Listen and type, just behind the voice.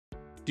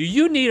Do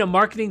you need a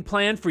marketing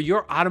plan for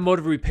your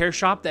automotive repair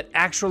shop that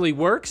actually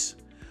works?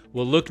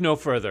 Well, look no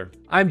further.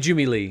 I'm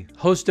Jimmy Lee,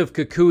 host of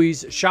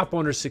Kukui's Shop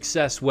Owner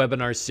Success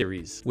webinar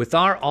series. With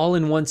our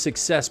all-in-one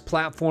success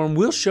platform,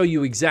 we'll show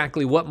you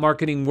exactly what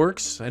marketing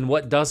works and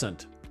what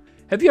doesn't.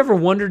 Have you ever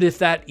wondered if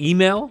that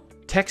email,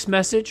 text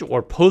message,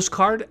 or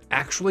postcard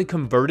actually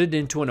converted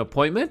into an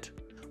appointment?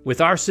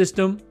 With our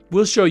system,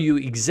 we'll show you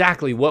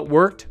exactly what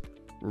worked,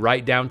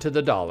 right down to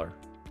the dollar.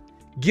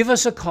 Give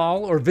us a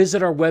call or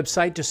visit our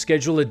website to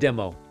schedule a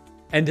demo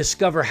and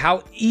discover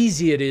how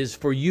easy it is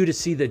for you to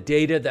see the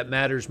data that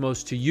matters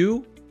most to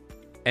you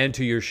and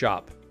to your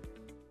shop.